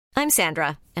I'm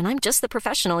Sandra, and I'm just the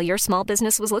professional your small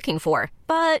business was looking for.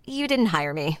 But you didn't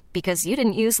hire me because you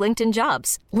didn't use LinkedIn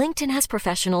Jobs. LinkedIn has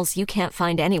professionals you can't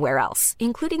find anywhere else,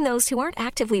 including those who aren't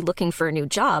actively looking for a new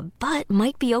job, but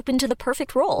might be open to the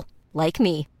perfect role, like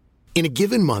me. In a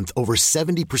given month, over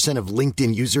 70% of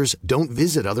LinkedIn users don't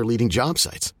visit other leading job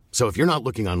sites. So if you're not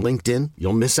looking on LinkedIn,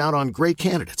 you'll miss out on great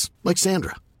candidates like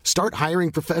Sandra. Start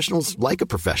hiring professionals like a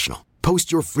professional.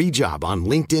 Post your free job on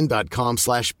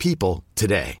linkedin.com/people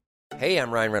today. Hey,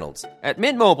 I'm Ryan Reynolds. At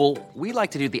Mint Mobile, we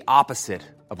like to do the opposite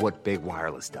of what Big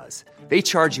Wireless does. They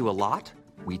charge you a lot,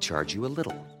 we charge you a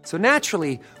little. So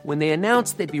naturally, when they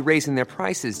announced they'd be raising their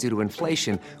prices due to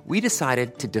inflation, we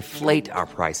decided to deflate our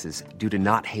prices due to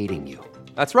not hating you.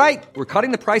 That's right. We're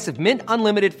cutting the price of Mint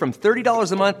Unlimited from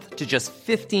 $30 a month to just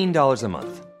 $15 a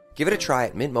month. Give it a try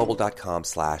at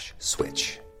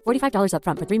mintmobile.com/switch. $45 up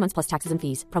front for 3 months plus taxes and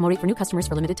fees. Promo rate for new customers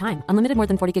for limited time. Unlimited more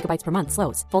than 40 gigabytes per month.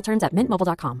 Slows full terms at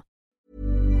mintmobile.com.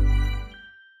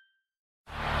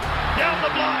 Down the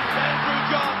block, Andrew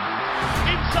John.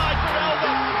 Inside for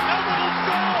Albert. Albert will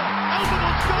score. Albert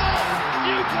will score.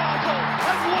 Newcastle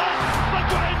have won the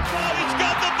grand final. He's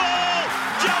got the ball.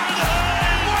 Jared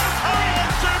Hayes. Oh,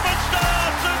 superstar,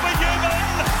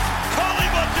 superhuman.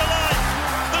 Collie Motulai.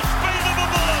 The speed of a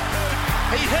bullet.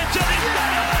 He hits it. He's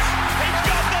got it. He's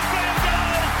got the field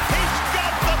goal. He's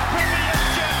got the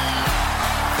premiership.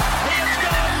 He has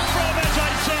gone from, as I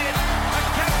said, a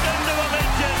captain to a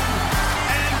legend.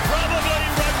 And probably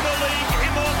rugby league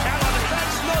immortality.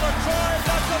 That's not a try,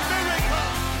 that's a miracle.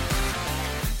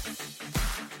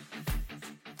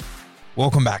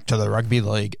 Welcome back to the Rugby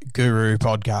League Guru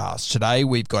podcast. Today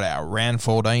we've got our round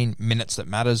 14 minutes that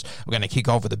matters. We're going to kick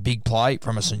off with a big play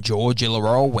from a St George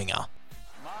Illawarra winger.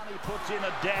 Marnie puts in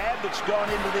a dab, it's gone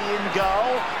into the in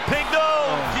goal.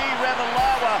 Pignall, gee,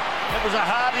 Ravalawa. It was a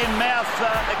hard in-mouth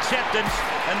acceptance,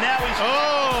 and now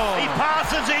he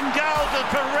passes in goal to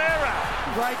Pereira.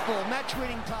 Great ball,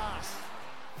 match-winning pass.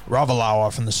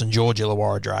 Ravalawa from the St George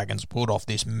Illawarra Dragons pulled off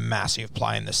this massive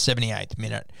play in the 78th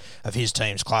minute of his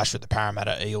team's clash with the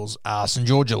Parramatta Eels. St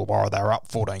George Illawarra, they were up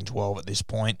 14-12 at this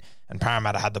point, and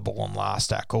Parramatta had the ball on last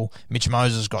tackle. Mitch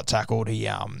Moses got tackled. He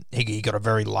got a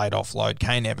very late offload.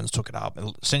 Kane Evans took it up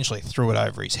and essentially threw it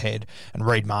over his head, and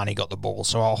Reid Marnie got the ball.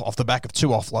 So off the back of two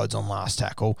offloads on last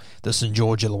tackle, the St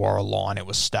George Illawarra line, it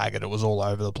was staggered. It was all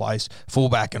over the place.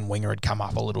 Fullback and winger had come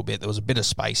up a little bit. There was a bit of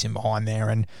space in behind there,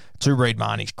 and to Reid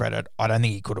Marnie's credit, I don't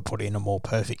think he could have put in a more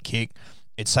perfect kick.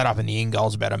 It sat up in the in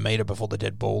goals about a metre before the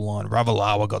dead ball line.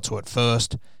 Ravalawa got to it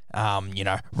first,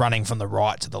 running from the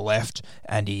right to the left,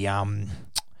 and he, on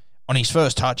his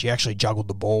first touch, he actually juggled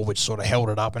the ball, which sort of held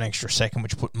it up an extra second,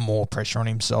 which put more pressure on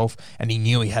himself, and he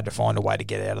knew he had to find a way to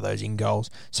get out of those in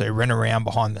goals. So he ran around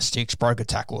behind the sticks, broke a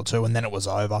tackle or two, and then it was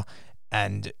over,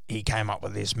 and he came up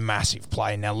with this massive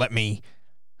play. Now, let me...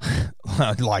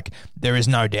 there is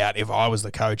no doubt if I was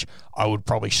the coach, I would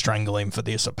probably strangle him for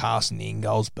this, a pass in the in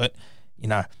goals. But,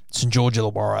 St George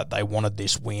Illawarra, they wanted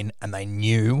this win, and they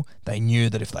knew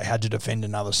that if they had to defend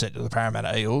another set to the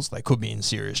Parramatta Eels, they could be in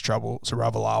serious trouble. So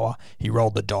Ravalawa, he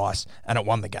rolled the dice, and it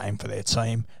won the game for their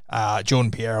team.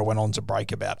 Jordan Piera went on to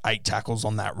break about 8 tackles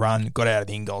on that run, got out of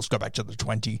the in goals, got back to the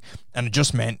 20, and it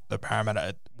just meant the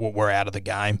Parramatta were out of the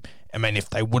game. I mean, if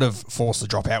they would have forced the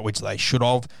dropout, which they should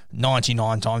have,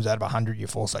 99 times out of 100 you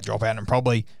force that dropout, and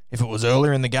probably if it was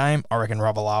earlier in the game, I reckon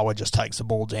Ravalawa just takes the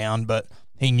ball down, but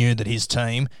he knew that his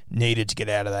team needed to get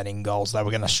out of that in goals. They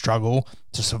were going to struggle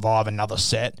to survive another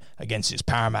set against this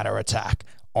Parramatta attack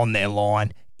on their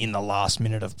line in the last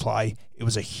minute of play. It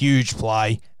was a huge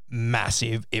play,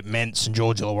 massive. It meant St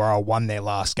George Illawarra won their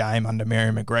last game under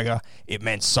Mary McGregor. It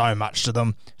meant so much to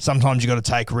them. Sometimes you got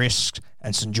to take risks,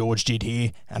 and St George did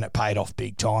here, and it paid off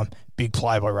big time. Big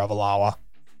play by Ravalawa.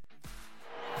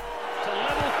 To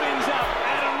level things up,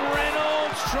 Adam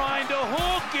Reynolds trying to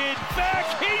hook it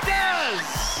back. He does!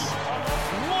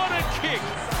 What a kick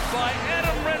by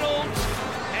Adam Reynolds,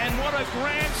 and what a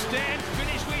grandstand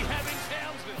finish we have in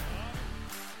Townsville.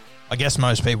 I guess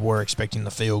most people were expecting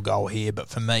the field goal here, but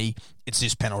for me, it's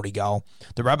this penalty goal.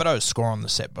 The Rabbitohs score on the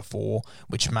set before,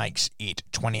 which makes it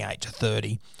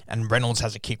 28-30, and Reynolds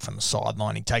has a kick from the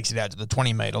sideline. He takes it out to the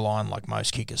 20-metre line like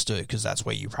most kickers do, because that's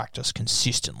where you practice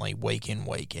consistently week in,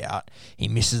 week out. He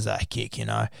misses that kick,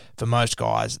 For most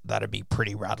guys, that'd be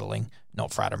pretty rattling.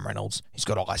 Not for Adam Reynolds. He's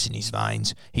got ice in his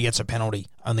veins. He gets a penalty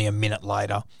only a minute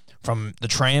later from the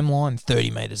tram line,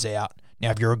 30 metres out.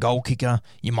 Now, if you're a goal kicker,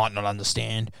 you might not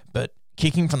understand, but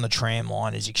kicking from the tram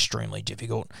line is extremely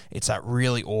difficult. It's that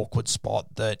really awkward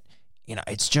spot that,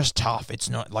 it's just tough. It's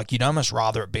not like you'd almost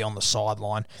rather it be on the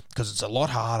sideline because it's a lot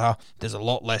harder. There's a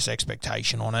lot less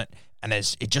expectation on it, and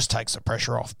it just takes the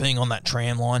pressure off. Being on that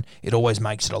tram line, it always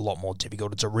makes it a lot more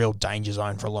difficult. It's a real danger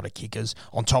zone for a lot of kickers.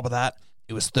 On top of that,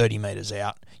 it was 30 metres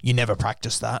out. You never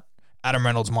practice that. Adam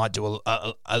Reynolds might do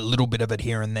a little bit of it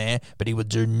here and there, but he would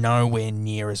do nowhere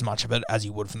near as much of it as he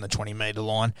would from the 20-metre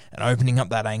line. And opening up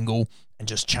that angle and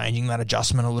just changing that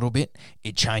adjustment a little bit,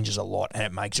 it changes a lot and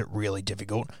it makes it really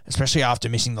difficult, especially after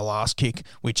missing the last kick,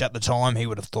 which at the time he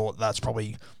would have thought that's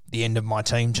probably the end of my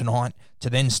team tonight. To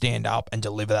then stand up and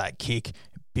deliver that kick,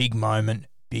 big moment,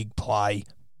 big play,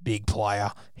 big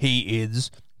player.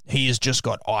 He has just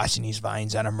got ice in his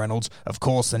veins, Adam Reynolds. Of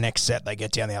course, the next set, they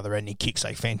get down the other end, he kicks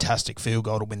a fantastic field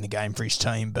goal to win the game for his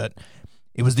team. But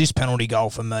it was this penalty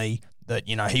goal for me that,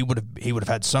 you know, he would have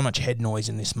had so much head noise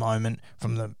in this moment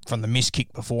from the missed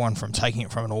kick before and from taking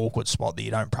it from an awkward spot that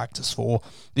you don't practice for.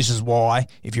 This is why,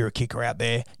 if you're a kicker out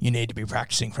there, you need to be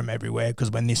practicing from everywhere,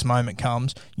 because when this moment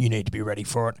comes, you need to be ready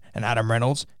for it. And Adam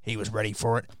Reynolds, he was ready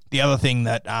for it. The other thing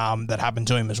that happened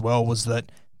to him as well was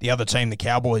that the other team, the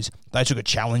Cowboys, they took a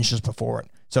challenge just before it.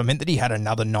 So it meant that he had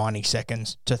another 90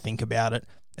 seconds to think about it.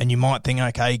 And you might think,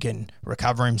 okay, he can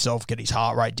recover himself, get his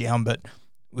heart rate down, but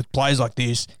with plays like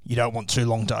this, you don't want too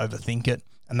long to overthink it.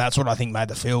 And that's what I think made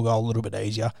the field goal a little bit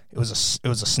easier. It was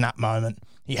a snap moment.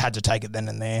 He had to take it then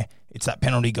and there. It's that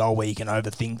penalty goal where you can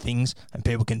overthink things and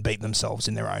people can beat themselves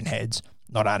in their own heads.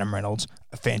 Not Adam Reynolds.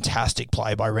 A fantastic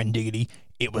play by Ren Diggity.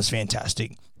 It was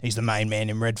fantastic. He's the main man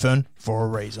in Redfern for a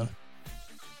reason.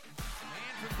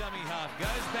 Dummy half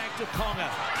goes back to Ponga.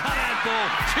 Cut out ball.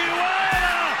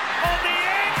 Tuala on the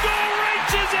angle,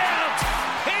 reaches out.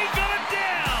 He got it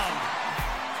down.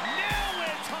 Now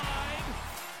we're tied.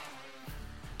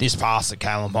 This pass that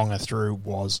Kalen Ponga threw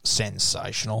was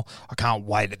sensational. I can't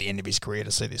wait at the end of his career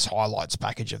to see this highlights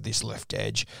package of this left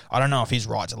edge. I don't know if his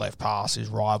right to left pass is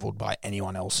rivaled by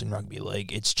anyone else in rugby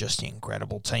league. It's just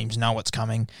incredible. Teams know what's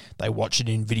coming. They watch it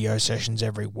in video sessions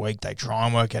every week. They try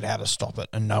and work out how to stop it,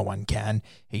 and no one can.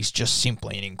 He's just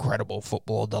simply an incredible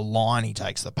footballer. The line he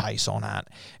takes the pace on at,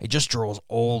 it just draws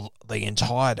the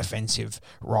entire defensive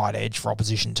right edge for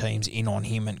opposition teams in on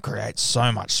him and creates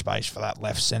so much space for that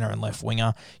left centre and left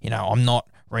winger. You know, I'm not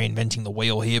reinventing the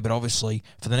wheel here, but obviously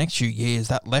for the next few years,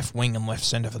 that left wing and left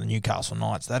centre for the Newcastle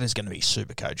Knights, that is going to be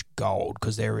Supercoach gold,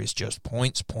 because there is just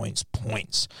points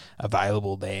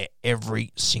available there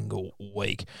every single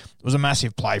week. It was a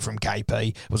massive play from KP.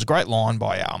 It was a great line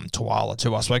by Tuala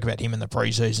too. I spoke about him in the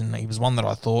preseason. He was one that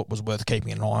I thought was worth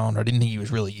keeping an eye on. I didn't think he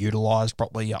was really utilised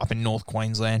properly up in North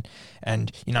Queensland.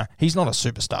 And, you know, he's not a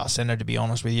superstar centre, to be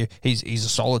honest with you. He's a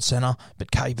solid centre,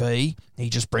 but KP, he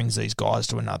just brings these guys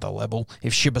to another level.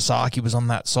 If Shibasaki was on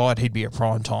that side, he'd be a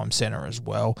prime-time centre as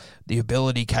well. The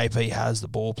ability KP has, the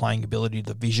ball-playing ability,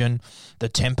 the vision, the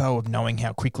tempo of knowing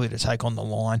how quickly to take on the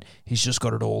line, he's just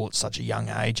got it all at such a young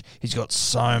age. He's got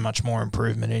so much more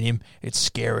improvement in him. It's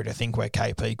scary to think where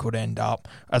KP could end up.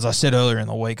 As I said earlier in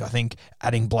the week, I think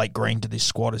adding Blake Green to this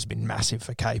squad has been massive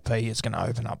for KP. It's going to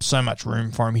open up so much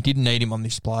room for him. He didn't need him on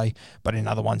this play, but in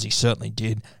other ones he certainly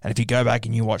did. And if you go back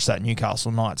and you watch that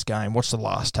Newcastle Knights game, watch the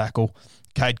last tackle.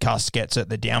 Cade Cuss gets it.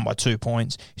 They're down by 2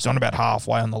 points. He's on about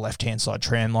halfway on the left-hand side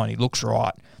tram line. He looks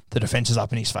right. The defence is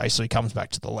up in his face, so he comes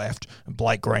back to the left. And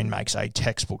Blake Green makes a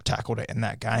textbook tackle to end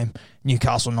that game.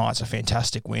 Newcastle Knights, a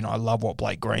fantastic win. I love what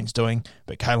Blake Green's doing.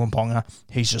 But Kalen Ponga,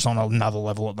 he's just on another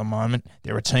level at the moment.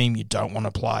 They're a team you don't want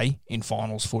to play in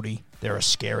finals footy. They're a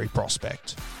scary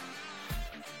prospect.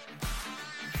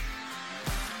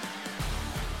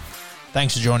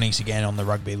 Thanks for joining us again on the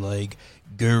Rugby League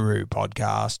Guru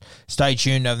podcast. Stay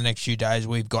tuned over the next few days.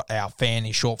 We've got our Fan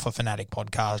is Short for Fanatic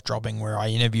podcast dropping, where I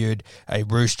interviewed a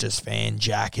Roosters fan,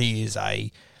 Jack. He is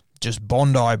a just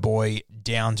Bondi boy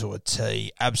down to a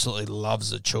T. Absolutely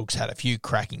loves the Chooks. Had a few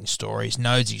cracking stories.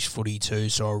 Knows his footy too,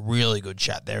 so a really good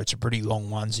chat there. It's a pretty long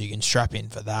one, so you can strap in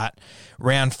for that.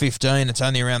 Round 15, it's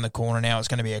only around the corner now. It's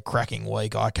going to be a cracking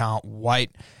week. I can't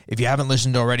wait. If you haven't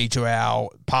listened already to our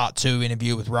Part 2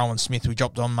 interview with Rowan Smith, we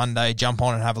dropped on Monday. Jump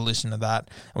on and have a listen to that.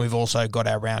 And we've also got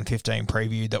our Round 15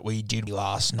 preview that we did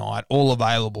last night. All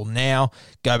available now.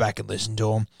 Go back and listen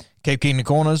to them. Keep kicking the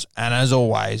corners, and as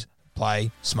always,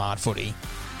 play smart footy.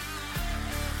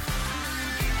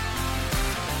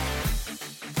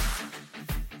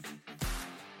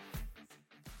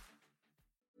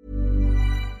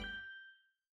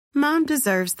 Mom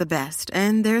deserves the best,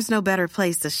 and there's no better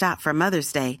place to shop for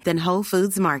Mother's Day than Whole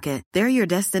Foods Market. They're your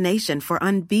destination for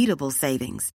unbeatable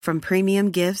savings, from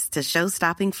premium gifts to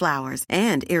show-stopping flowers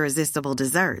and irresistible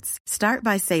desserts. Start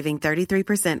by saving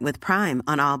 33% with Prime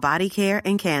on all body care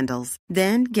and candles.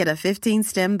 Then get a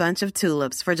 15-stem bunch of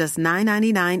tulips for just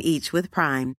 $9.99 each with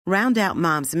Prime. Round out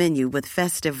Mom's menu with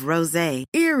festive rosé,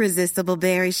 irresistible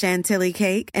berry chantilly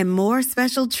cake, and more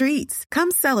special treats.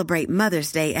 Come celebrate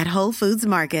Mother's Day at Whole Foods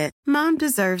Market. Mom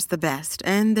deserves the best,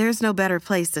 and there's no better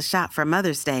place to shop for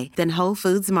Mother's Day than Whole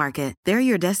Foods Market. They're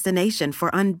your destination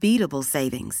for unbeatable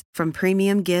savings, from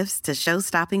premium gifts to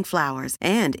show-stopping flowers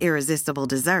and irresistible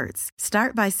desserts.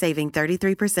 Start by saving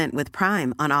 33% with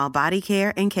Prime on all body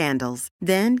care and candles.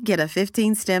 Then get a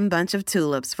 15-stem bunch of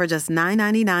tulips for just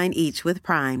 $9.99 each with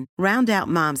Prime. Round out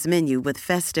Mom's menu with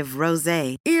festive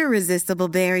rosé, irresistible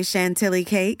berry chantilly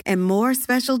cake, and more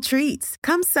special treats.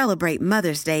 Come celebrate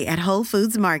Mother's Day at Whole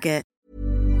Foods Market.